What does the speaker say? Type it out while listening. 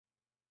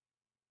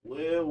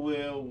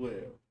Well.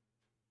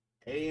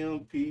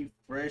 AMP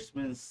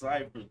Freshman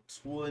Cypher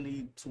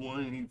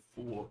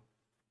 2024.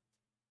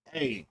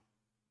 Hey,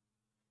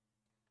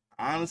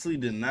 I honestly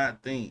did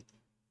not think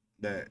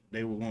that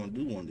they were going to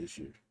do one this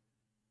year.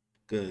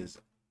 Because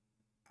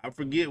I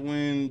forget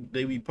when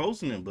they be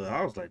posting it, but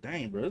I was like,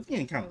 dang, bro, it's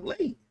getting kind of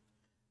late.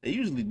 They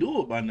usually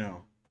do it by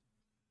now.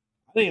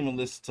 I didn't even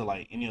listen to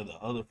like any of the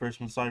other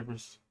freshman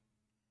ciphers.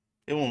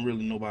 It wasn't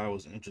really nobody I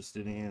was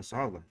interested in, so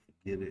I was like,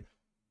 forget it.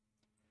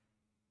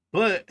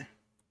 But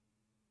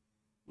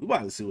we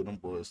about to see what them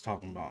boys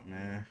talking about,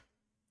 man.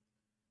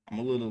 I'm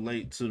a little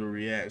late to the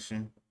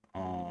reaction.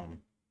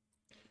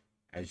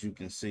 As you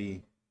can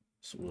see,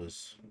 this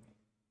was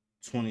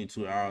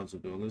 22 hours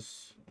ago.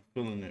 Let's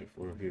filling it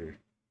for here.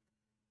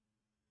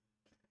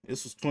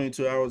 This was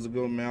 22 hours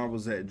ago, man. I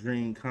was at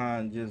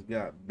DreamCon, just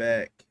got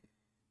back.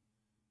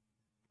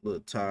 A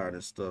little tired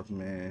and stuff,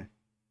 man.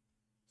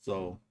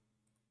 So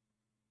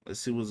let's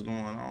see what's going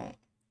on.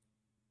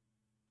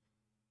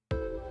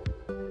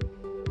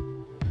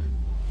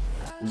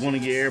 We want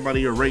to get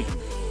everybody a rating.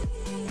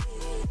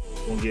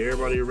 We're gonna get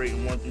everybody a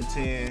rating 1 through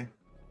 10.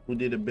 Who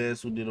did the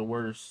best? Who did the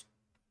worst?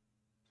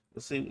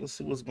 Let's see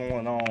what's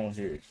going on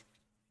here.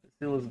 Let's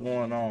see what's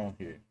going on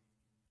here.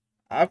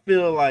 I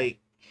feel like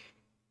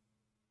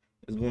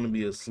it's going to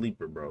be a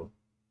sleeper, bro.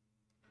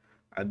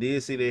 I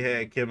did see they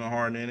had Kevin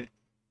Hart in it.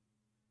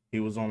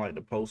 He was on like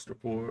the poster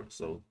for it,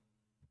 so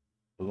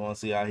we're gonna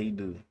see how he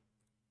do.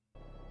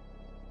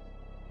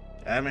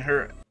 I haven't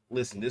heard.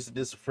 Listen, this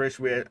is fresh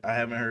red. I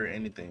haven't heard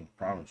anything.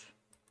 Promise.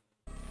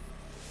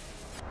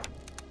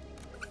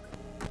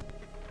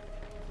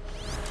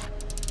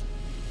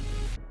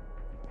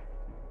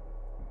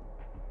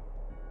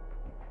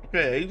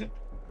 Okay, agent.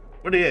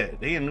 Where they at?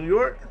 They in New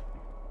York?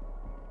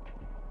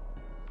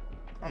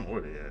 I don't know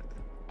where they at.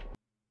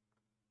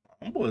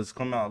 Them boys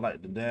come out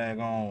like the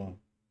daggone.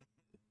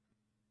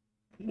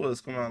 Them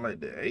boys come out like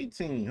the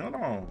 18. Hold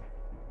on.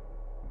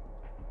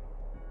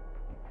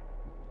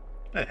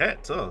 That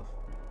hat tough.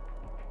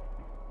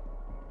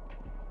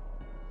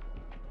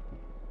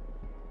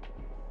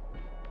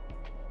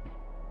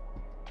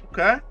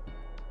 Okay.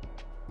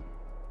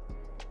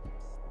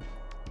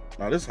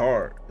 Now this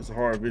hard. It's a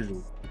hard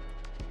visual.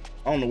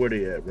 I don't know where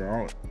they at,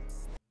 bro. I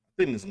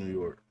think it's New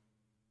York.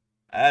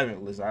 I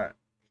haven't listened. I've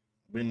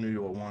been in New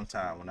York one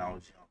time when I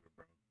was younger,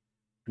 bro.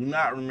 Do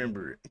not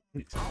remember it.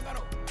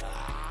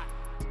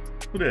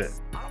 Who that?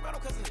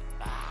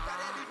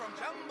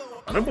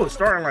 Oh, them boys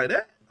starting like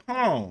that? Hold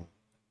on.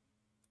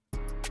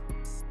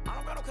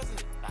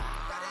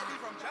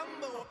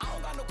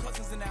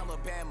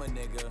 Alabama,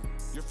 nigga.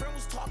 Your friend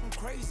was talking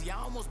crazy. I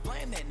almost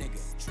blamed that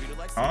nigga. Treat her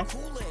like some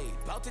Kool-Aid.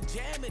 About to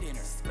jam it in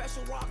her.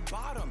 Special rock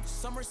bottom.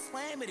 Summer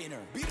slam it in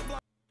her. Beat a block.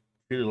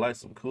 Treat her like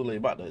some Kool-Aid.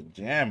 About to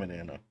jam it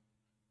in her.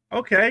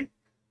 Okay.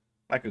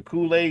 Like a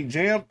Kool-Aid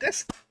jam.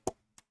 That's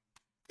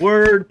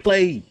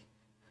wordplay.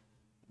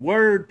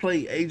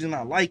 Wordplay, agent.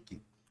 I like it.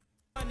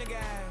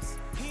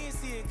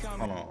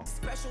 Hold on.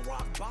 Special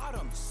rock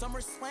bottom.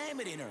 Summer slam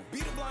it in her.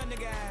 Beat a blind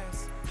nigga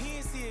ass. He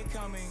ain't see it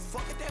coming.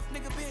 Fuck a deaf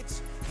nigga bitch.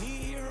 He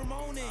ain't hear her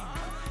moaning.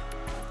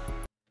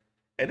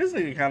 Hey, this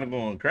nigga kind of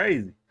going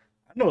crazy.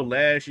 I know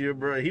last year,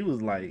 bro, he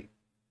was like,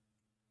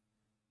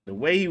 the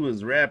way he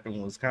was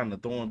rapping was kind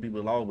of throwing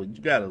people off, but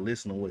you gotta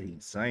listen to what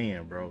he's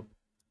saying, bro.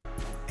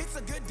 It's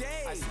a good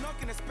day. I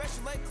snuck in a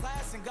special ed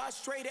class and got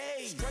straight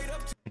A's. Straight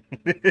up.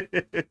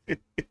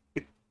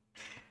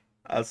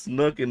 I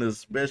snuck in a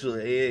special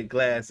ed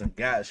class and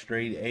got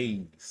straight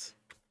A's.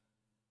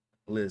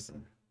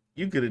 Listen,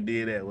 you could have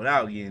did that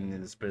without getting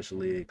in a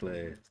special ed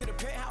class. The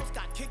penthouse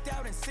got kicked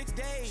out in 6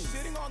 days.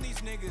 Shitting on these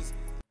niggas.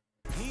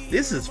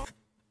 This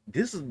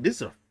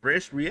is a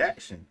fresh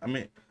reaction. I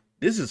mean,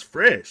 this is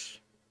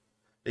fresh.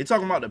 They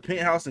talking about the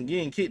penthouse and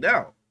getting kicked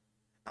out.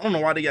 I don't know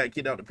why they got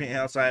kicked out the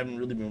penthouse. I haven't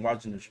really been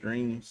watching the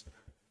streams.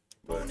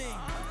 But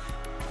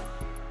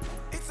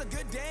it's a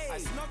good day. I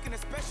snuck in a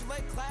special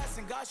ed class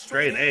and got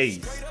straight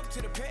A's. Straight up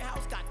to the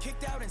penthouse, got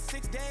kicked out in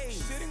 6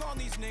 days. Shitting on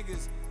these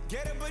niggas.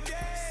 Get a bidet.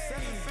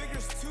 7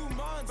 figures, 2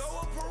 months.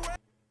 Throw a parade.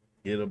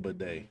 Get a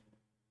bidet.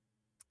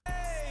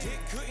 Dick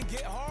couldn't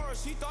get hard,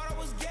 she thought I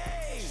was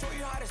gay. Show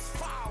you how this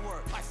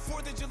firework. Like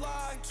 4th of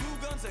July, 2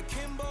 guns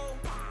akimbo.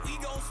 We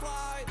gon'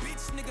 slide.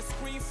 Bitch nigga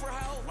scream for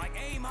help like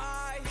aim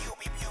high. Pew,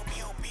 pew, pew,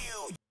 pew,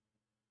 pew.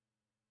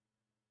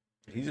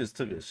 He just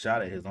took a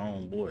shot at his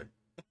own boy.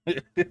 You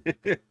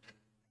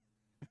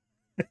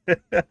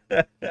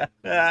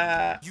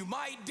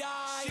might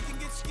die. She can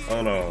get scared.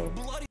 Hold on.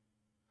 Bloody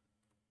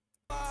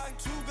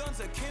 2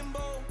 guns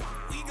akimbo.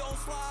 We gon'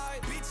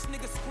 slide. Bitch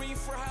nigga scream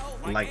for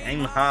help like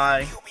aim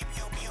high. Pew, pew,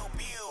 pew, pew,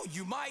 pew.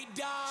 You might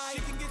die.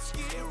 She can get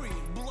scary.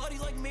 Bloody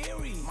like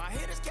Mary. My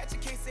hitters catch a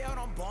case out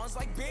on bonds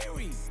like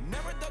Barry.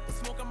 Never duck the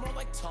smoke. I'm more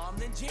like Tom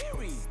than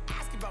Jerry.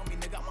 Ask about me,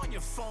 nigga. I'm on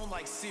your phone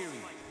like Siri.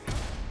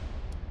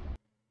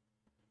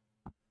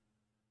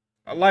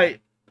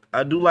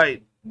 I do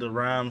like the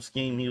rhyme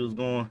scheme he was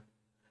going.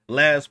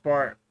 Last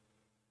part,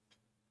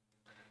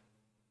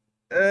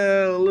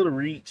 a little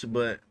reach,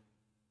 but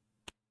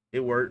it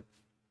worked.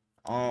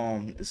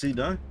 Is he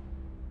done?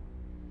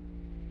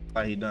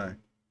 Like he done.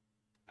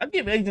 I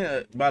give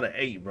Agent about an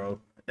 8, bro.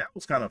 That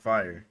was kind of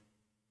fire.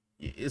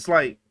 It's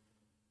like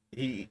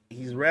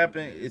he's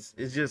rapping. It's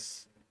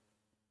just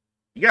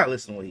you gotta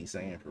listen to what he's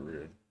saying for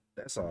real.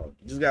 That's all.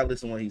 You just gotta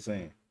listen to what he's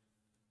saying.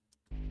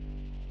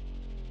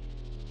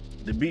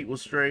 The beat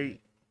was straight,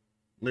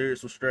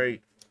 lyrics were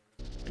straight.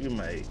 Give him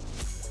an 8.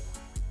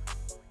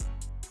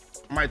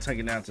 I might take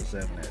it down to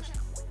 7 actually.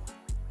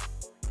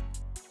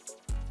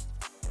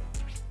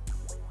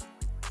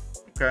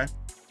 Okay.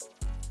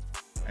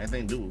 I didn't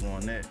think dude was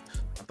going next.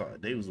 I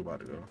thought Dave was about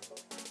to go.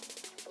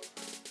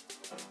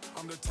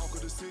 I'm the talk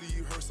of the city.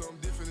 You heard something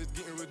different. It's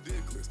getting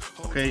ridiculous.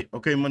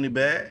 Okay, money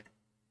bag.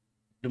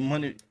 The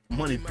money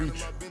future.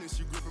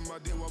 You gripping my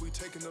dick while we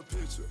taking a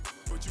picture.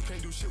 But you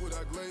can't do shit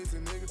without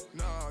glazing, nigga.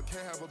 Nah, I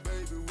can't have a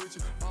baby with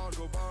you. I'll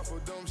go by for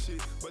dumb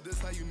shit. But that's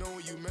how you know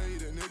when you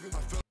made it, nigga.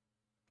 I feel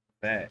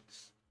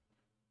Facts.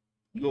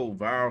 You go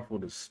viral for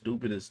the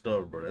stupidest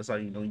stuff, bro. That's how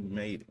you know you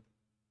made it.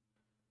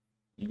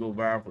 You go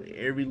viral for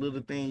every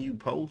little thing you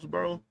post,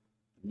 bro.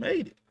 You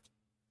made it.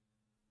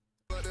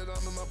 like that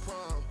I'm in my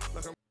prime.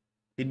 Like I'm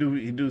He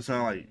do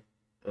sound like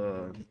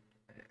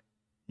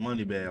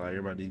money bag, like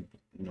everybody,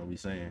 you know, be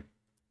saying.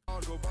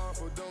 I'll go by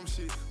for dumb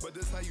shit. But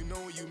that's how you know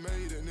when you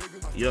made it,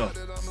 nigga. I feel Yeah. like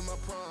that I'm in my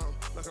prime.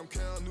 Like I'm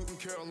Cam Newton,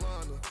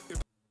 Carolina.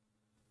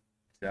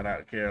 Shout out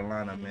to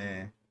Carolina,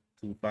 man.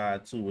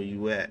 252, where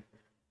you at?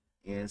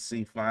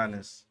 NC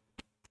Finest.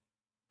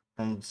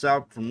 From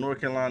North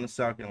Carolina to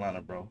South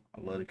Carolina, bro.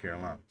 I love the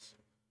Carolinas.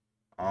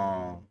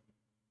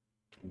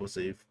 We'll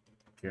see if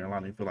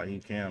Carolina, he feel like he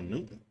Cam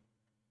Newton.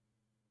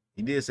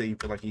 He did say he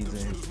feel like he's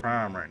in his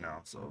prime right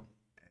now, so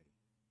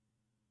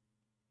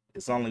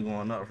it's only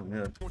going up from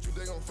here. Want you,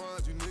 they gon'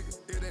 find you, nigga.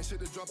 It ain't shit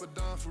to drop it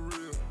down for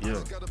real. Yeah. I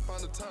just gotta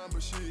find the time,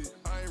 but shit,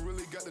 I ain't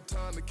really got the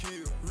time to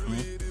kill.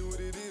 Really, it is what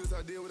it is.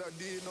 I did what I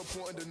did, no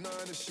point in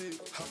denying the shit.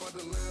 How about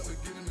the lamb and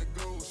getting the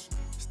ghost?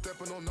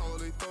 Stepping on all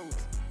they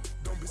throats.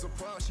 Don't be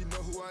surprised, she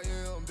know who I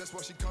am. That's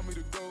why she call me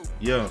the GOAT.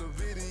 Yeah. Got a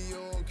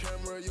video on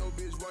camera, yo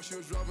bitch, while she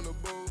was driving a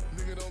boat.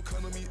 Nigga don't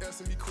come to me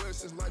asking me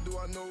questions like, do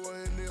I know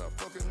her? And then I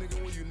fuck a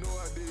nigga when you know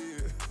I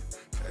did.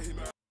 Hey,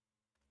 man.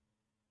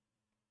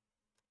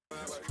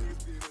 Like,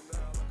 niggas be in and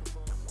out like a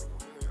motherfucker,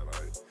 man.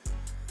 Like,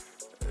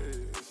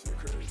 hey, this shit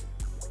crazy.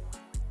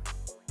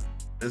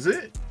 Is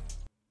it?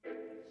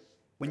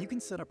 When you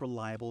can set up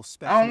reliable, I don't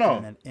special know.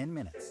 internet in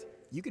minutes,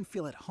 you can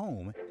feel at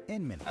home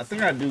in minutes. I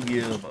think I do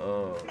give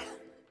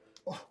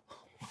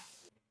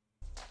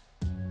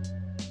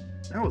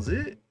that was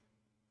it.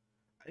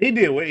 He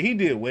did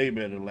way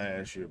better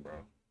last year, bro.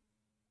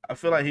 I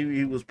feel like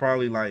he was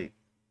probably like,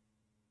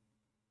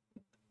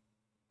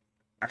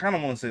 I kind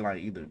of want to say like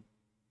either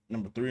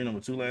number 3 or number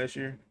 2 last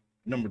year,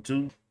 number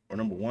 2 or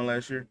number 1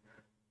 last year,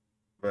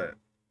 but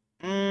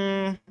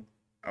I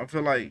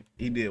feel like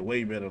he did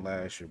way better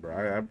last year,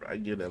 bro. I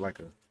give that like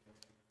a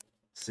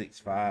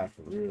 6.5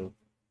 for real.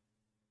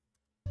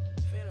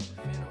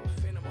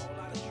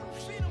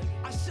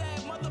 I said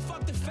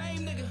motherfuck the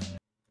fame, nigga.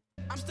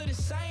 I'm still the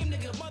same,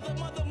 nigga.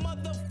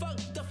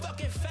 Motherfuck the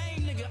fucking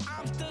fame, nigga.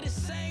 I'm still the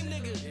same,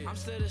 nigga. I'm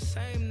still the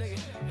same, nigga.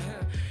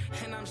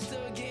 And I'm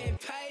still getting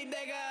paid,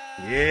 nigga.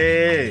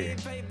 Yeah.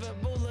 Paper,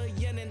 boola,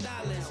 yen and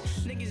dollars.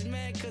 Niggas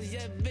mad cause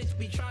your bitch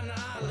be trying to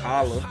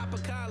Holla. Pop a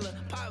collar,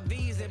 pop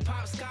V's and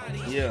pop Scotty.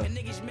 Yeah. And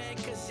niggas mad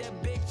cause your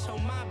bitch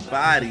on my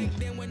Body.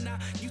 Then when I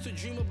used to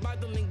dream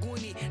about the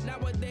linguini,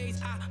 nowadays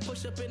I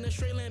push up in a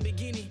straight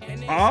Lamborghini.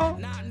 And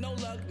it's not no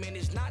luck, man.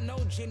 It's not no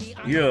Jenny.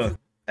 Yeah.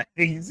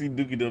 You see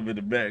Dookie up in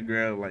the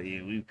background, like,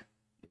 yeah, we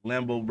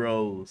Lambo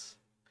bros.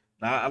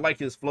 Now I like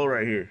his flow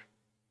right here.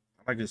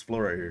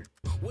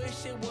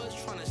 Wish it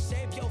was trying to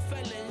save your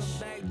feelings.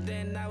 Back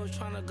then I was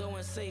trying to go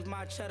and save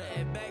my cheddar.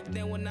 And back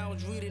then when I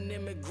was reading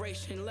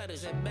immigration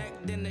letters. And back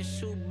then the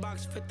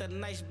shoebox fit the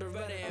nice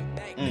Beretta. And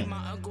back then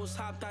my uncles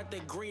hopped out the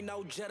green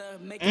no Jetta,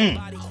 making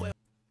body quit.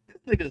 This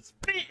nigga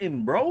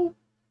spitting, bro.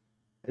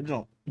 It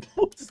don't.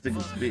 This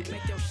nigga spitting.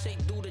 Make your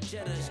shake do the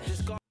Jettas.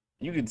 Just go.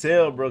 You can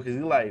tell, bro, because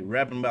he like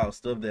rapping about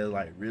stuff that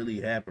like really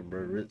happened,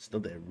 bro.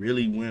 Stuff that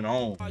really went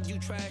on. All you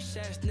trash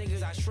ass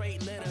niggas, I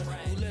straight litter.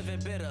 You living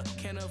bitter,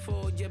 can't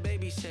afford your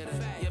babysitter.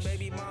 Your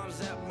baby mom's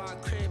at my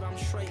crib, I'm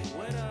straight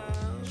with her.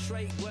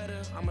 Straight with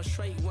her, I'm a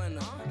straight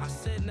winner. I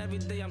said every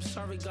day, I'm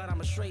sorry, God, I'm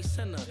a straight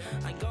sinner.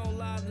 I go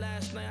live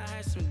last night, I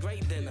had some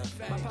great dinner.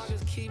 My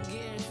pockets keep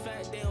getting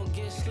fat, they don't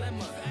get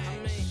slimmer. I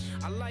mean,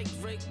 I like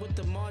Rick with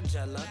the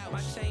Margiela.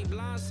 My chain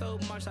blind so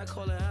much, I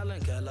call it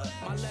Helen Keller.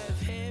 My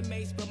left hand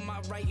mace, but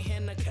my right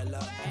hand a killer.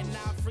 And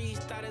now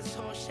freestyle this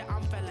whole shit,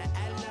 I'm fella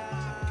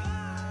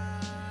Ella.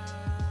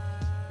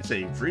 You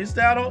say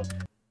freestyle though?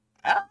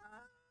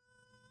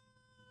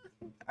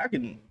 I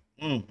can.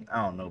 I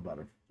don't know about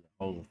the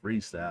whole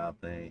freestyle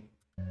thing.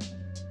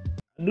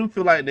 I do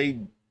feel like they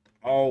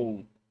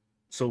all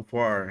so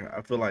far.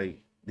 I feel like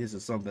this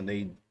is something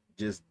they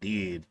just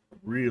did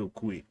real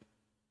quick,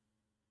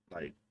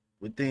 like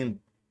within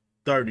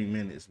 30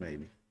 minutes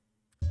maybe.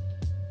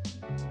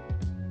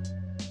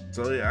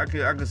 So yeah, I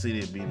can see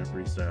it being a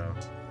freestyle.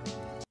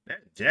 That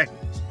jacket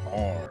is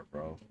hard,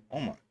 bro. Oh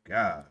my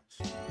gosh.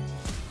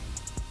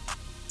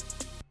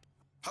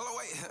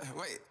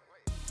 Wait.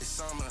 It's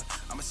summer,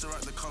 I'ma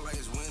surround the car like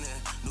it's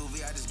winning. New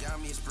V, I just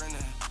got me a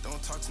sprinter.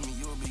 Don't talk to me,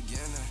 you a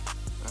beginner.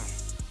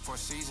 4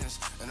 seasons,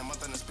 in a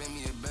month, I done spend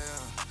me a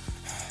bill.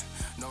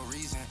 No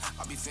reason,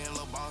 I be feeling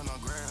low ballin' on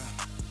grill.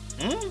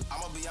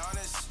 I'ma be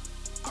honest,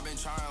 I've been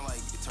trying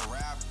like to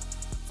rap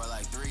for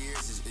like 3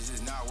 years. It's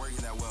just not working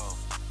that well.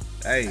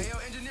 Hey, yo,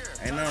 engineer,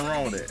 ain't nothing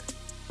wrong with that.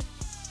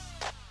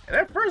 And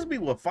that first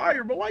beat was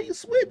fire, but why you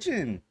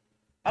switching?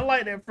 I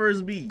like that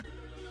first beat.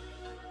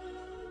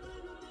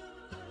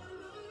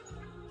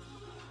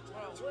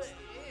 Bro, what is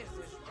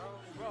this,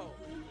 bro?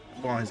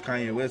 I'm on his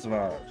Kanye West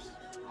vibes.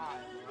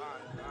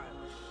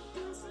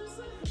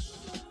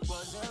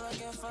 Wasn't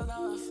looking for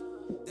love,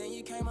 then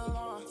you came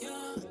along.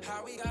 Yeah,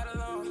 how we got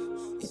along.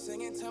 You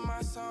singing to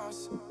my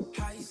songs.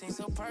 How you sing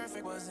so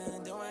perfect,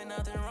 wasn't doing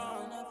nothing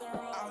wrong.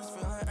 I was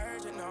feeling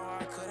urgent, no,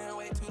 I couldn't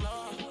wait too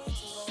long.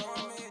 So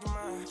I made you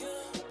mine,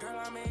 girl,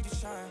 I made you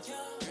shine. You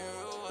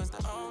was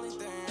the only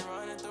thing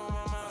running through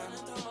my mind.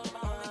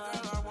 Only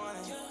girl I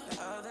wanted,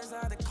 the others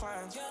I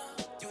declined.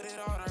 You did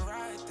all the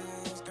right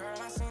things, girl,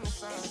 I seen the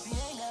signs. She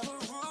ain't never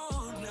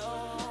rude,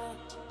 no.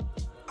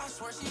 I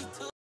swear she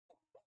took.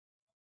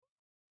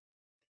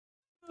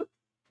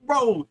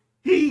 Bro,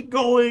 he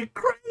going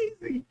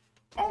crazy.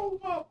 Oh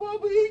my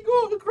brother, he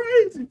going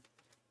crazy.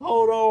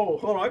 Hold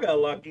on, I gotta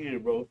lock in,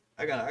 bro.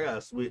 I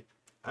gotta switch.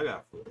 I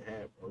gotta flip the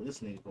hat, bro. This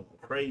nigga going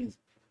crazy.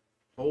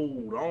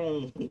 Hold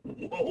on,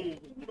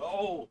 hold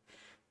on.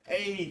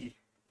 Hey,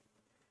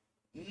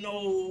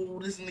 no,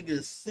 this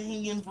nigga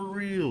singing for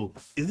real.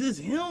 Is this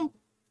him?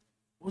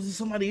 Or is it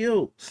somebody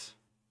else?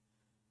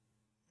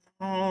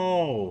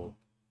 Oh,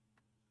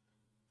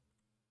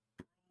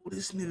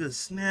 this nigga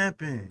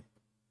snapping.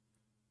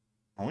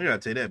 Oh, we gotta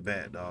take that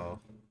back, dog.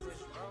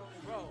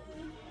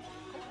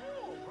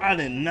 I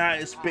did not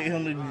expect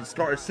him to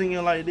start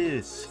singing like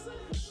this.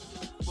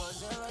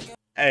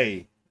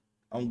 Hey,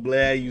 I'm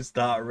glad you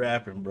stopped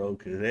rapping, bro,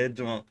 cause that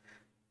junk.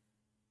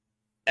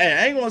 Hey,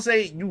 I ain't gonna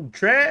say you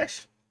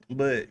trash,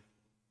 but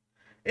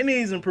it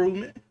needs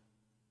improvement.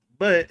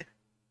 But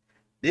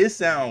this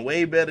sound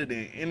way better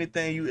than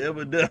anything you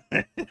ever done.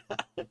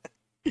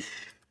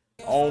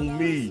 On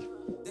me.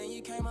 Then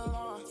you came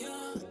along,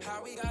 yeah.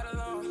 How we got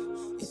along.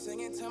 You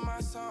singing to my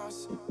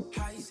songs.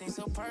 How you sing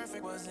so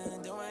perfect,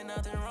 wasn't doing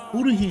nothing wrong.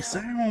 Who did he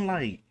sound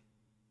like?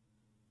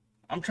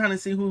 I'm trying to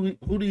see who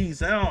did he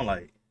sound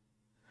like.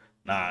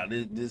 Nah,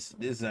 this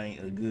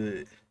ain't a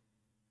good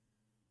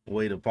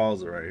way to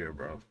pause it right here,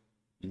 bro.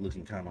 You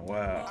looking kind of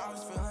wild. I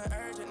was feeling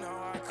urgent, no,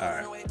 I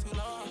couldn't wait too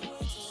long.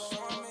 So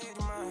I made you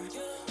mine.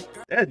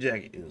 That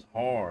jacket is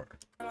hard.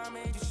 I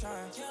made you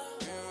shine. You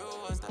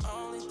was the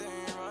only thing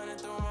running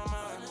through my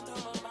mind.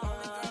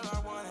 Only girl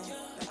I wanted,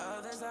 the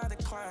others I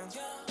declined.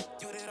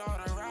 You did all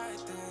the right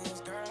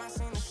things, girl, I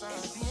seen the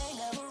signs. She ain't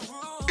never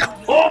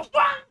rude. Oh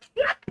my!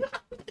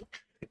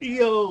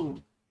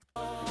 Yo.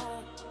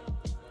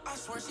 I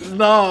swear she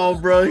No,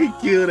 bro, he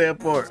killed that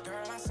part. girl,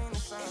 I seen the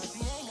signs. She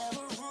ain't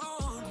never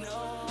rude,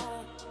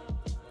 no.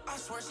 I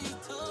swear she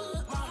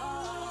took my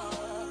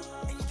heart.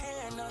 And you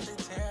can't nothing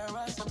tear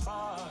us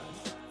apart.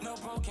 No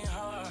broken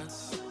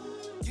hearts.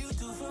 You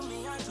do for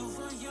me, I do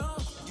for you.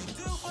 You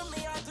do for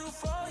me, I do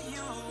for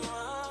you.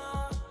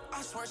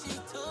 I swear she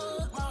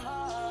took my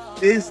heart.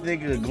 This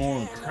nigga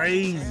going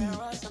crazy.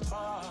 Tear us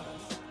apart.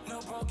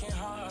 No broken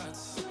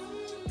hearts.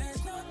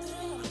 There's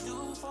nothing to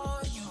do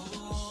for you.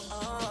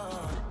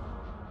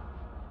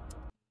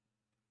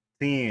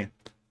 10.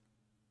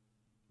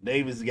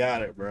 Davis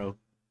got it, bro.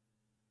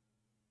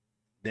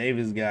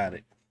 Davis got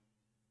it.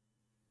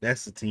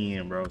 That's a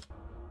 10, bro.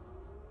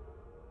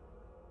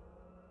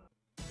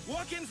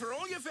 Walk in for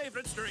all your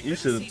favorites during You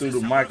should have threw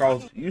the mic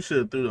off. You should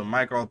have threw the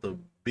mic off the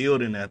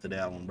building after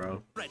that one,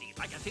 bro. Ready,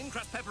 like a thin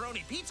crust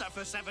pepperoni pizza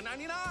for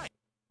 $7.99.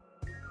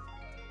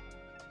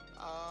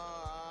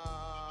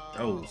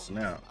 Oh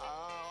snap!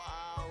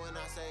 When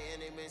I say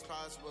any means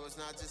possible, it's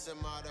not just a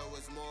motto,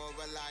 it's more of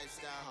a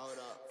lifestyle. Hold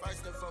up.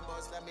 First and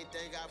foremost, let me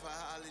thank God for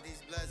all of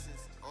these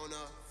blessings. On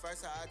the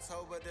 1st of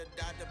October, the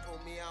doctor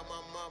pulled me out my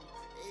mama.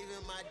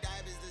 Even my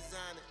diapers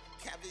designer,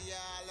 caviar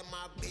all of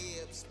my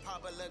bibs.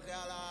 Papa, look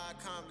all I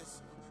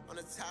accomplished. On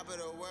the top of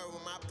the world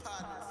with my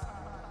partners.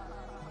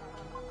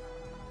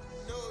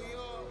 New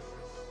York.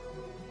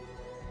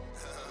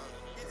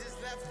 He just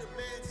left the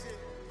mansion.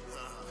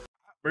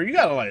 Bro, you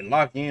gotta like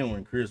lock in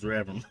when Chris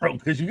rapping, bro,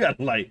 because you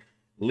gotta like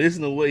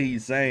listen to what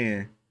he's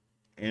saying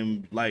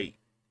and like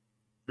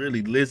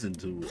really listen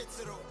to it.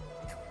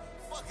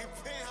 Fucking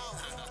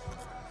penthouse.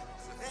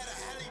 They had a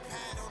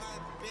helipad on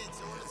that bitch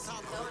on the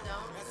top. No, it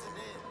don't. Yes, it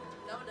did.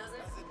 No, it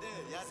doesn't.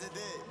 Yes, it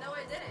did. No,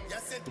 it didn't.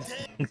 Yes, it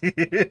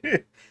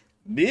did.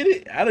 Did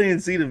it? I didn't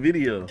see the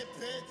video. Bitch.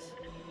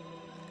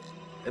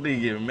 I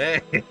didn't get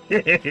mad.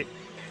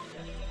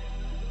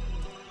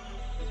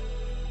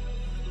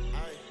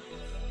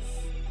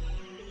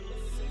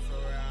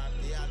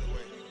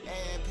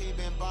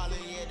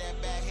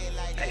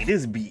 Hey,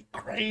 this beat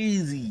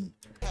crazy.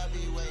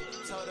 Heavyweight,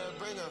 told her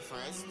bring her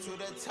friends to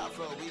the top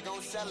road, we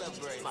gon'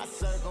 celebrate. My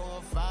circle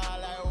on fire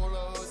like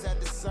Olos at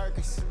the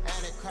circus.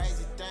 And the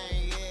crazy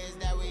thing is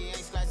that we ain't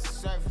scratching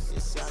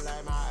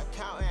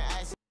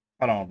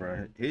Hold on,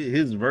 bro.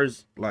 His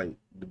verse, like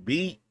the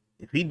beat,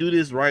 if he do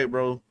this right,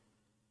 bro,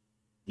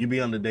 you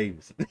be under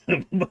Davis.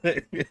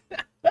 But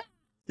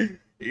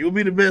you'll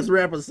be the best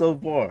rapper so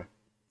far.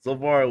 So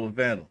far with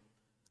Phantom.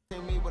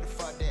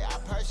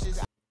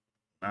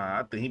 Nah,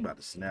 I think he about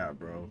to snap,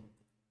 bro.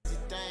 The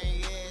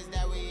thing is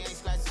that we ain't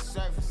scratched the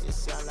surface. It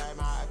sound like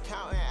my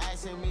accountant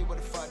asking me what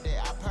the fuck did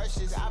I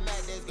purchase. I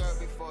met this girl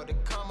before the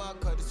come up,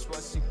 cause this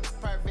was she was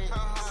perfect. Her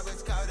heart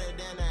was colder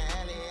than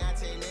an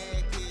Eliante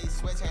Nikki.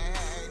 Switch her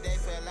hair, they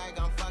feel like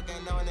I'm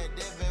fucking on a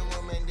different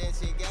woman. Then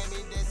she gave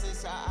me this and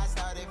so I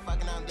started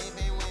fucking on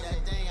different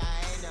women. The thing I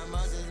hate the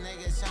most is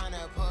niggas trying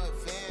to put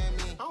fear in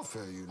me. I don't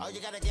feel you. Oh,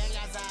 you got a gang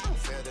outside? I don't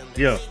feel them.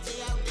 Yeah.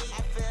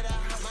 I feel the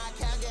my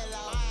count get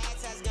low. My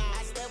access gone.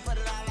 I still put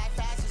it on like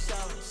fashion show.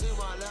 She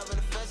want love in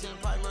the fashion,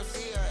 probably won't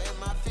see her in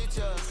my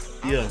future.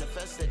 Yeah.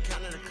 Manifesting,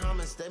 counting the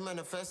comments, they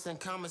manifesting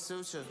Kama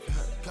Sutra.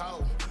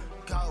 Go,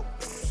 go,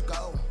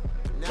 go.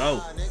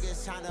 Nah,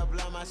 niggas trying to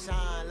blow my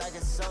shine like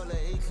a solar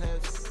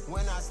eclipse.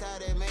 When I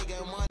started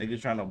making money,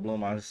 Niggas trying to blow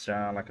my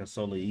shine like a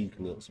solar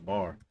eclipse.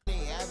 Bar.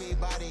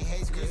 everybody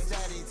hates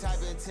Christianity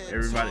typing tips.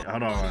 Everybody,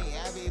 hold on.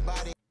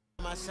 Everybody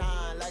my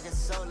shine like a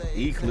solar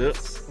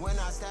Eclipse. When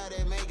I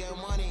started making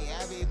money,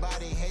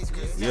 everybody hates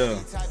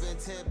Christianity typing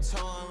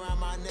tiptoeing around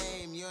my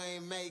name. You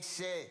ain't make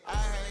shit. I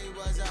heard you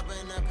was up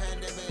in the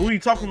pandemic. Who you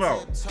talking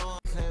about?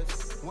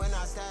 When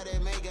I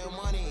started making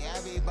money,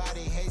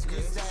 everybody hates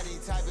Christianity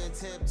typing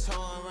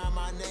tiptoeing around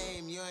my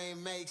name. You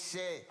ain't make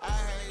shit. I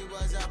heard you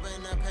was up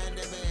in the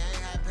pandemic,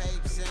 ain't had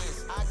paper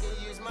since. I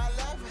could use my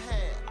left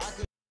hand. I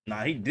could.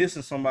 Nah, he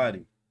dissing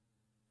somebody.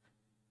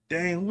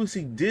 Dang, who was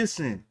he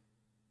dissing?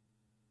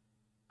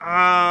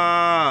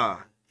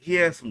 Ah, he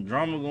had some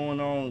drama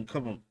going on.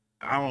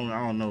 I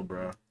don't know,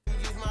 bro.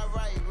 Use my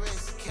right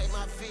wrist, kick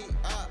my feet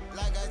up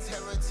like a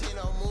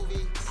Tarantino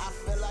movie. I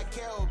feel like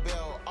Kill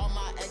Bill. All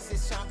my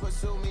exes trying to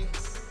pursue me.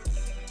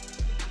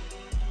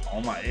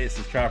 All my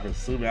exes trying to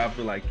pursue me. I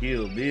feel like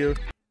Kill Bill.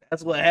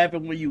 That's what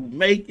happened when you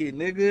make it,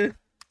 nigga.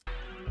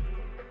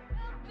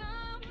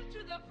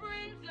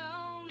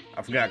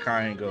 I forgot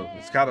Kanye go.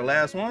 It's got the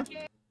last one.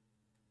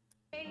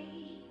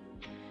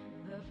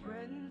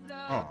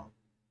 Oh.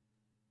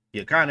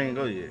 Yeah, Kanye didn't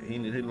go yet. He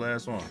didn't hit the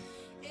last one.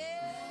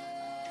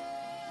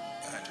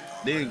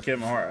 Then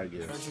Kevin Hart, I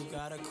guess. You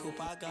got a coupe,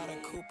 I got a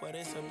coupe, but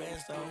it's a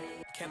Benz though.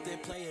 Kept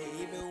it playing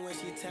even when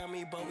she tell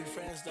me, but we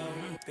friends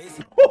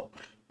though.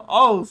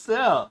 Oh,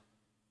 Sal.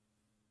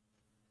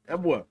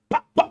 That boy.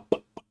 Pop, pop,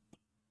 pop.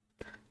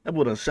 That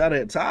boy done shot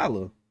at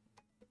Tyler.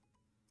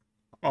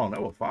 Oh,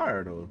 that was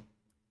fire though.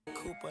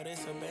 Coupe, but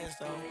it's a Benz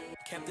though.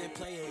 Kept it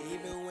playing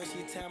even when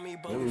she tell me,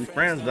 but They we was friends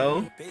friends,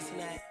 though. though. Basing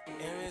that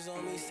areas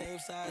on me, same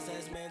size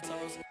as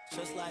Mentos.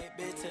 Just like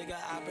Big Tigger,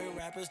 I've been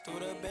rappers through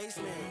the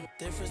basement.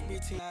 Difference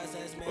between size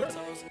as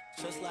Mentos.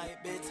 Just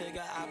like Big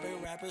Tigger, I've been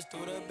rappers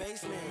through the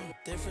basement.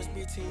 Difference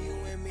between you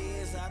and me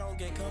is I don't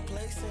get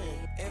complacent.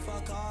 If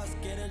our cars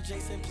get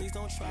adjacent, please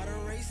don't try to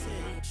race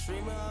it.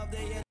 Streamer of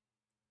the year.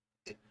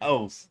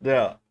 Oh,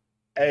 snap.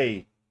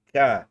 Hey,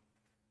 God.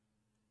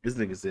 This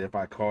nigga said if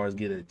our cars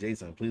get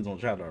adjacent, please don't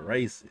try to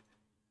race it.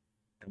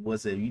 That boy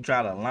said if you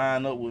try to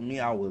line up with me,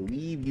 I will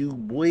leave you,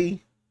 boy.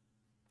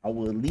 I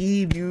will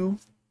leave you.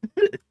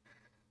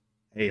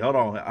 Hey, hold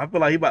on. I feel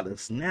like he about to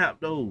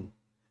snap though.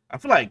 I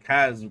feel like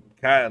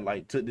Kai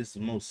like took this the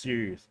most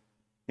serious.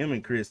 Him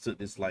and Chris took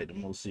this like the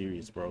most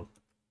serious, bro.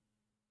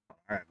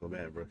 I gotta go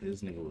back, bro.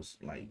 This nigga was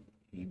like,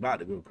 he about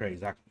to go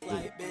crazy. I can feel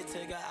it. Like Big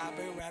Tigger, I've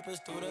been rappers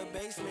through the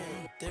basement.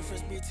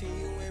 Difference between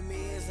you and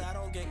me is I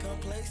don't get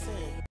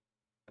complacent.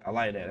 I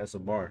like that. That's a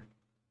bar.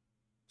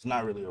 It's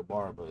not really a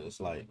bar, but it's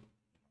like.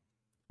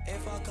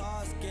 If our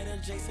cars get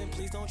adjacent,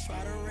 please don't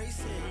try to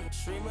race it.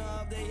 Streamer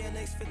of the year,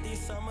 next 50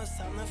 summers,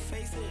 time to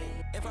face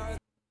it. If I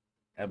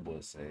That boy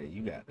said,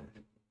 you got that.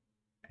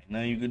 Ain't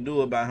nothing you can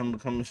do about him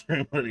becoming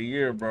streamer of the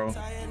year, bro.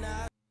 Hey,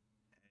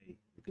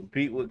 to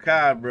compete with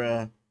Kai,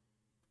 bro.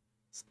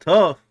 It's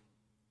tough.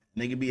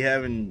 Nigga be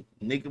having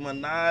Nicki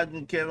Minaj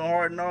and Kevin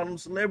Hart and all them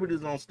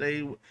celebrities on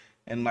stage.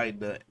 And like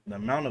the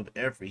amount of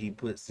effort he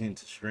puts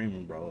into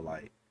streaming, bro.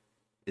 Like,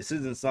 this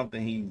isn't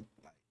something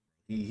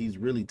he's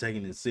really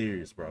taking it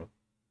serious, bro.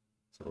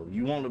 So if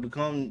you want to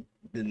become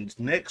the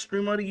next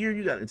streamer of the year,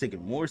 you got to take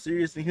it more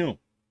serious than him.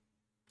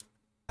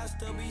 I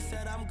still be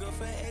said I'm good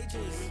for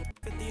ages.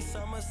 50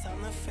 summers,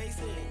 time to face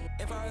it.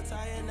 If I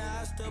retire now,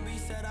 I still be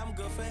said I'm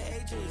good for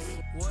ages.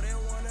 Wouldn't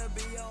wanna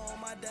be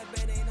on my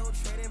deathbed, ain't no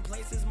trading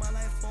places. My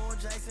life full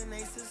Jackson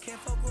Aces. Can't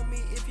fuck with me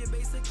if you're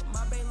basic.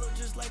 My bank look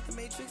just like the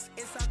Matrix.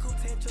 Inside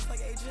content just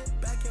like Agent.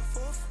 Back and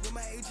forth with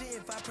my agent.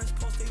 If I press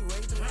post, they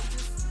raise the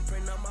wages.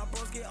 Print up my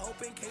bros, get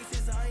open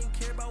cases. I ain't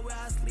care about where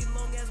I sleep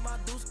long as my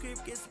do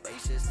script gets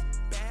spacious.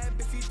 Bad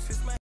if you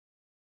twist my.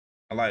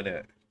 I like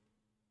that.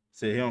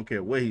 Said he don't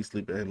care where he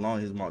sleep at as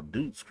long as my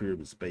dude's crib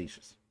is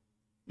spacious.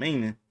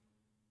 Meaning,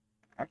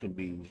 I could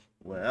be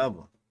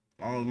wherever.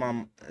 As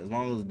long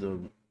as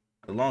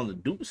the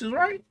dukes is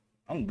right,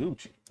 I'm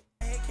Gucci.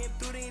 Came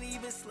through, they ain't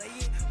even slay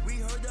it. We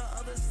heard the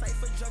other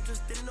Cypher jump,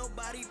 just didn't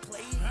nobody play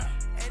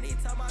it.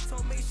 Anytime I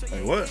told, make sure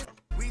Hey, you what?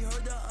 We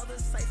heard the other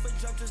Cypher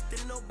jump, just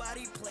didn't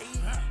nobody play.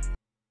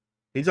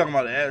 He talking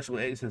about the actual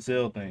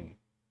XSL thing,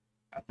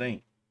 I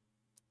think.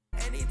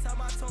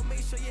 Anytime I told, make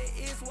sure your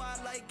ears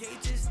wide like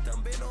gauges.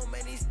 Done been on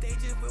many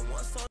stages with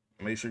one song.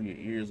 Make sure your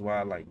ears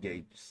wide like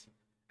gauges.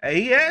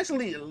 Hey, he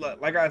actually,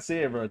 like I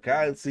said, bro,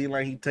 Kai seem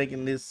like he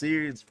taking this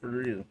serious for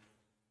real.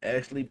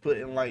 Actually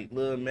putting like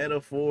little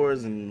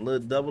metaphors and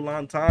little double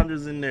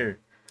entendres in there.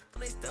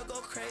 They still go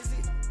crazy.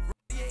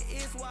 Your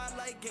ears wide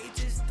like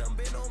gauges. Done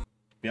been on.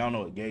 Y'all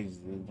know what gauges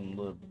is, them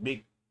little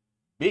big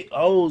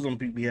holes on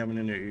people having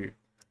in their ear.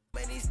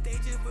 Many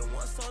stages with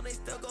one song, they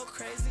still go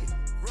crazy.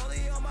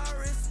 Rolling on my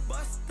wrist,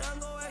 bust down,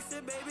 go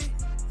exit, baby.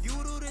 You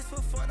do this for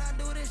fun, I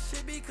do this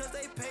shit because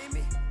they pay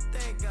me.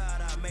 Thank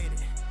God I made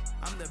it.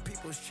 I'm the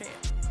people's champ,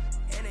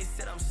 and they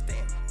said I'm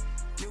stamped.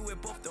 New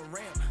whip off the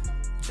ramp,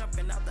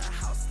 jumping out the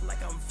house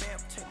like I'm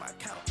vamp. Check my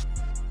count,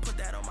 put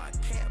that on my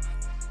camp.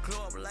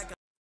 Glow up like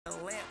a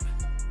lamp,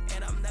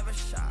 and I'm never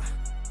shy.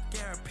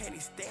 Guarantee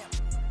stamp,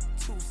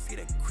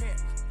 2-seater cramp.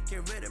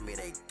 Get rid of me,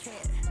 they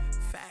can't.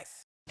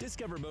 Facts.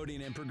 Discover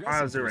boating and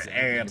Why is there an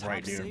ad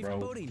right there,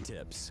 bro?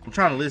 I'm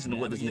trying to listen to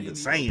what this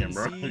nigga's saying,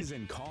 bro.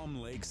 And calm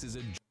lakes is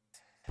a...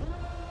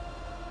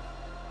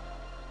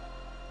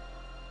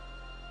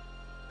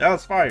 That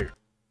was fire.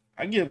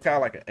 I give Kyle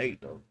like an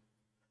 8 though.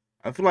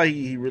 I feel like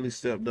he really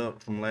stepped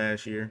up from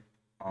last year.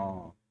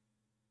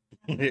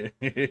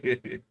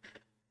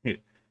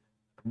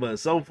 But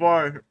so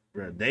far,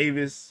 bro,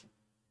 Davis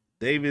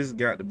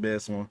got the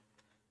best one.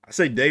 I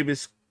say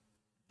Davis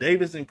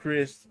and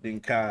Chris, then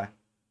Kai.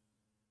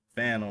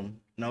 Phantom.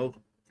 No,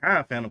 Kai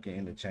and Phantom can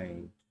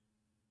interchange.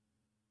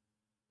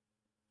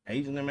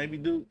 Agent and maybe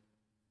Duke.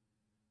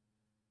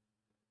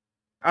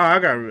 Oh, I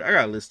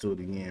gotta listen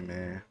to it again,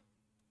 man.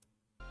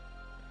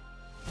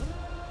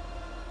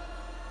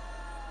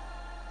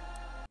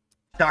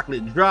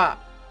 Chocolate drop.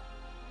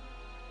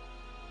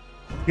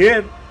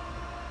 Kid.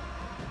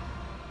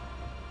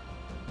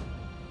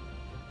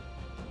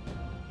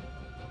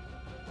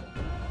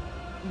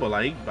 But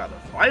like he about to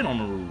fight on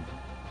the roof.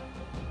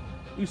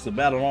 We used to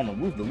battle on the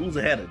roof. The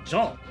loser had to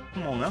jump.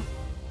 Come on now.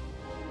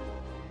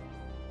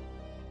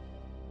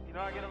 You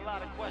know, I get a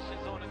lot of questions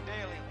on the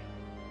daily.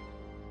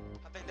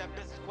 I think that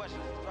business question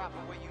is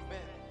dropping where you've been.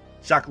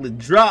 Chocolate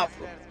drop.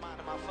 That is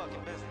minding my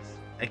fucking business.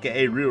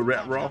 AKA real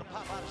rap raw.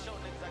 Pop out and show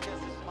niggas, I guess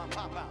this is my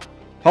pop out.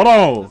 Hold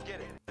on. Let's get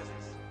it.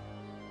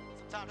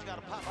 Sometimes you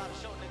gotta pop out and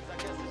show niggas, I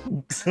guess this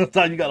is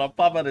Sometimes you gotta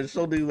pop out and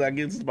show niggas I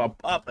guess this is my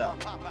pop my out.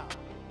 pop out.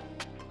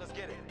 Let's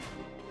get it.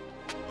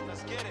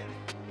 Let's get it.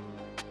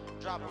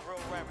 Drop a real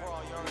rap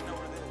raw, you already know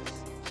what it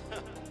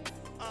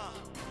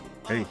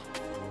is. Hey.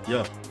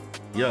 Yeah.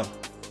 Yeah.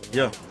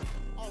 Yeah.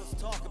 All this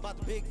talk about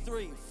the big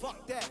three.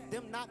 Fuck that.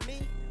 Them not me.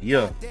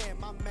 Yeah.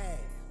 Damn, I'm mad.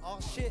 All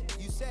shit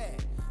you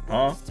said.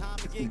 Huh? It's time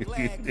to get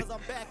glad because I'm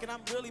back and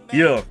I'm really mad.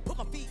 Yeah. Put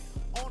my feet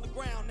on the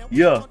ground. Now what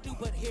Yeah. you gonna do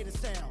but hear the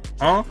sound?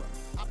 Huh?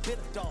 I've been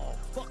a dog.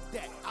 Fuck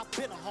that. I've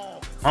been a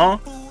hog. Huh?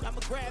 Food, I'ma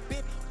grab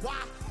it.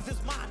 Why? Cause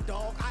it's mine,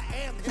 dog. I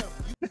am him.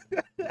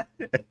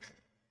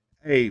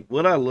 Hey,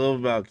 what I love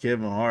about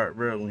Kevin Hart,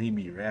 bro, when he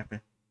be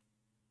rapping,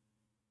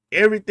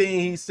 everything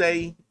he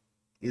say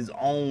is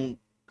on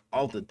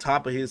off the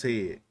top of his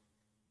head.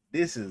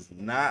 This is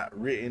not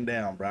written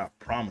down, bro. I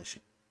promise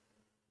you.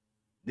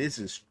 This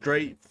is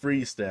straight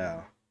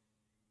freestyle.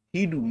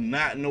 He do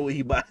not know what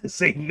he about to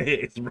say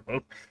next,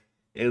 bro.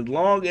 As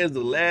long as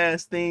the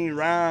last thing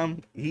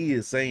rhyme, he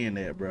is saying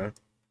that, bro.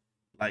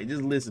 Like,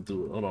 just listen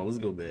to it. Hold on, let's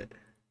go back.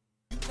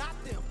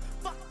 Not them.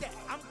 Fuck that.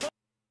 I'm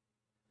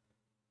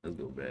Let's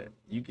go back.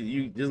 You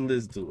just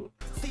listen to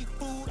it.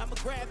 seafood. I'ma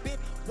grab it.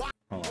 Why?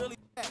 Hold on. Really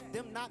bad.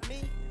 Them not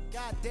me.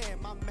 God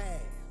damn, I'm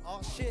mad.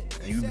 All shit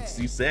And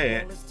you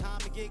sad. Well, it's time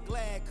to get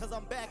glad cause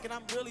I'm back and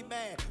I'm really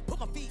mad. Put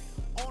my feet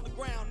on the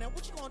ground. Now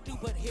what you gonna do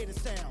but hear the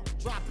sound?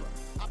 Drop her.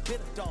 I've been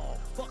a dog.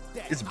 Fuck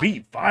that. It's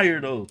beat fire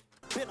though.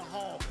 I've been a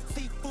hog.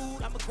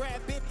 Seafood. I'ma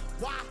grab it.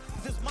 Why?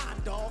 Cause it's mine,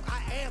 dog.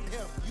 I am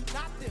him. You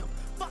not them.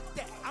 Fuck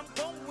that. I'm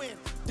gonna win.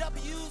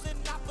 W's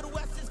and not for the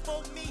West is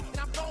for me and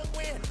I'm gonna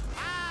win.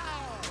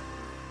 Ow!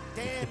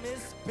 Damn,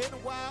 it's been a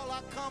while.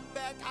 I come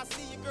back. I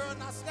see your girl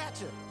and I snatch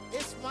her.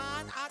 It's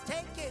mine. I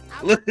take it.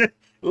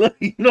 Look,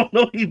 you don't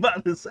know what he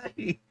about to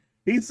say.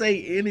 He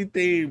say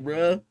anything,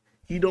 bruh.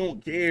 He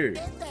don't care.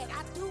 That.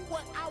 I do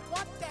what I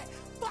want that.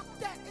 Fuck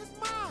that. It's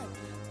mine.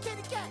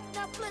 Kitty cat.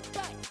 Now flip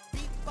that.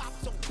 Beat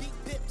bops on beat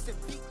dips and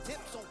beat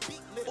tips on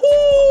beat lips.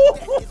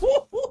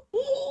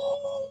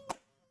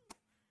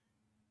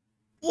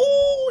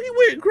 Ooh, he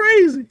went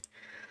crazy.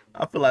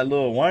 I feel like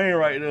Lil Wayne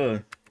right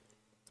there.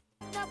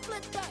 Now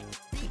flip that.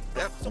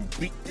 That's some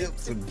beat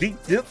tips and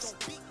beat tips.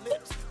 Beat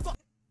lips. Fuck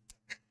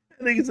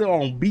That nigga said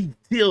on beat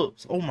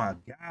tips. Oh my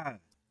god.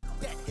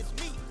 that. It's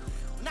me.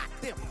 Not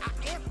them. I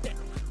am them.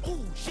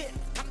 Ooh, shit.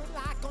 Coming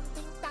like on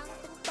ding dong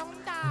ding dong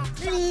da.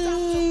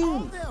 All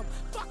them.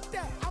 Fuck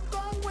that. I'm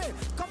gonna win.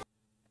 Come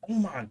Oh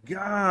my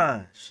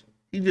gosh.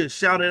 He just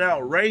shouted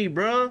out Ray,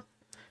 bruh.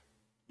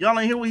 Y'all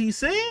ain't hear what he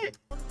said?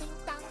 on ding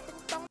dong ding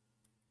dong.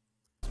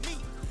 It's me.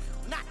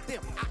 Not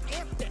them. I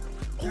am them.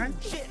 Ooh, Right.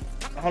 shit.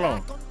 Coming Hold on.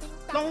 like ding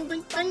dong,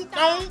 ding, ding,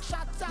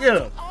 Shots dong. out Yeah.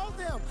 to all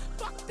them.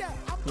 Fuck that.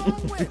 I'm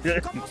going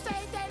with. Como say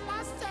they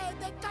last say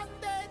they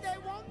cante, they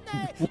want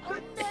they.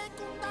 Onde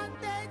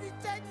kundande, they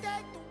say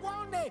they to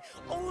want they.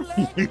 Ole,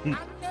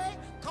 ane,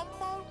 come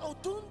on,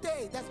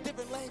 odunde. That's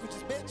different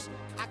languages, bitch.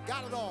 I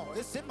got it all.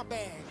 It's in my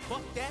bag.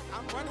 Fuck that.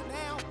 I'm running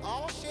now.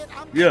 All shit.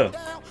 I'm getting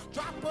down.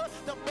 Drop her,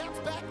 the bounce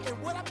back,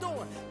 and what I'm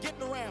doing,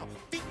 getting around.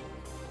 Feet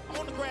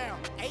on the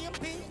ground.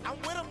 AMP, I'm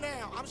with him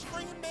now. I'm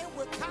screaming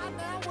with Kai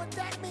now. What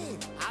that mean?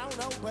 I don't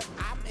know, but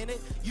I'm in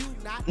it. You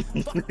not.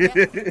 Fuck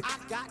that. I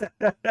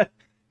got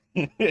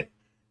Hey,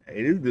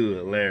 this dude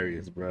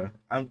hilarious, bro.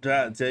 I'm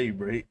trying to tell you,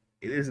 bro. It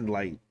isn't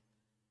like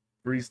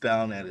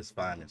freestyling at its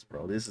finest,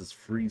 bro. This is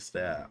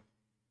freestyle.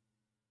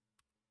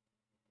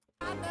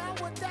 now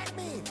what that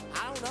mean?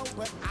 I don't know,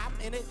 but I'm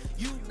in it.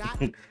 You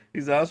not.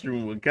 He's out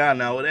streaming with Kyle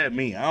now. What that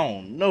mean? I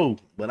don't know,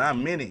 but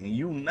I'm in it and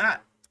you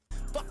not.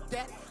 Fuck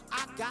that.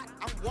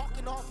 I'm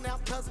walking off now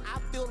because I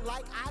feel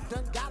like I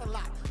done got a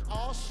lot.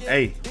 All shit,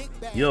 Hey, big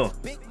bags, yo.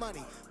 big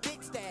money,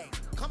 big stag.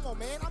 Come on,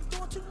 man, I'm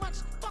doing too much.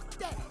 Fuck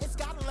that. It's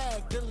got a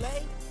lag,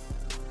 delay.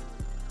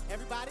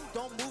 Everybody,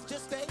 don't move,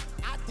 just stay.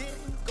 I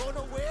didn't go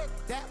nowhere.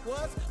 That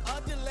was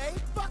a delay.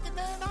 Fuck it,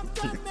 man, I'm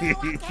done now.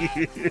 I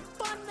can't.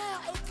 Fun now.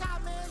 Hey, Kai,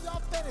 man,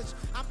 y'all finished.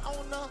 I'm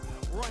on the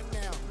run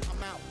now.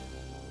 I'm out.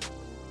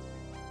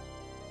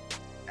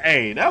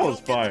 Hey, that was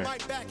Don't get the fire.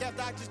 mic back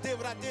after I just did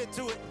what I did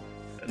to it.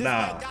 This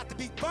Nah. mic got to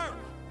be burnt.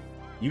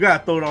 You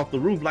gotta throw it off the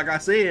roof, like I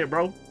said,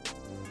 bro.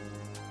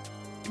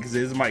 Because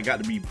this mic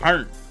got to be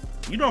burnt.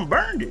 You done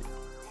burned it.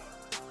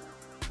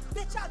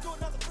 Bitch, I'll do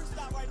another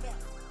freestyle right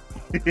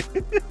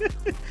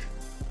now.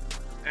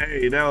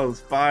 Hey, that was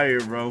fire,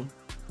 bro.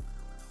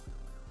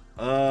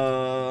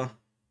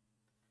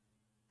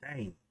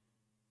 Dang.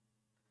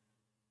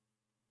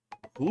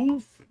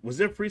 Was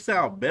their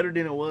freestyle better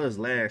than it was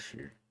last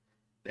year?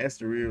 That's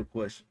the real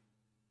question.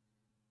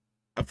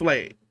 I feel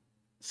like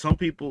some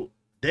people,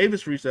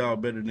 Davis freestyle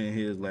better than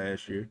his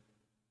last year.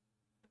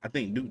 I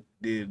think Duke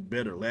did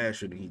better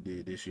last year than he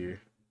did this year.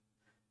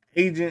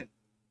 Agent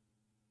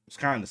was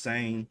kind of the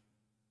same.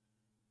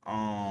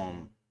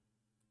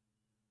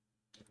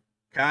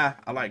 Kai,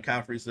 I like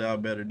Kai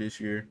freestyle better this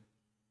year.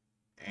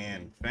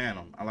 And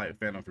Phantom, I like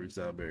Phantom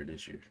freestyle better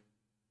this year.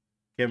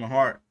 Kevin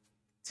Hart,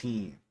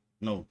 10.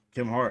 No,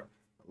 Kevin Hart,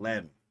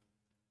 11.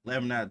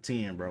 11 out of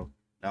 10, bro.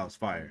 That was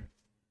fire.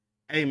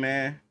 Hey,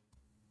 man.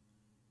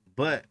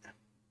 But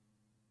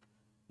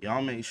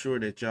y'all make sure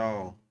that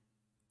y'all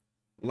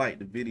like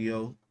the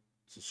video,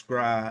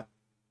 subscribe,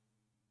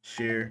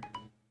 share.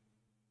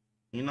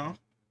 You know?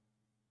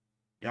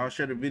 Y'all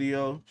share the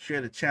video,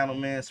 share the channel,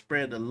 man.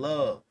 Spread the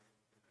love.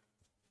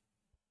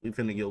 We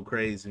finna go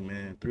crazy,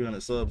 man.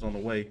 300 subs on the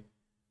way.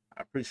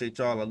 I appreciate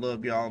y'all. I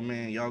love y'all,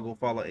 man. Y'all go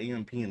follow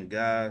AMP and the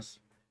guys.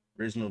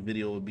 Original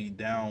video will be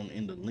down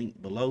in the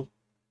link below.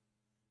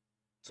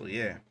 So,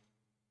 yeah.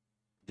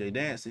 Jay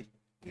Dancy,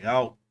 we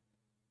out.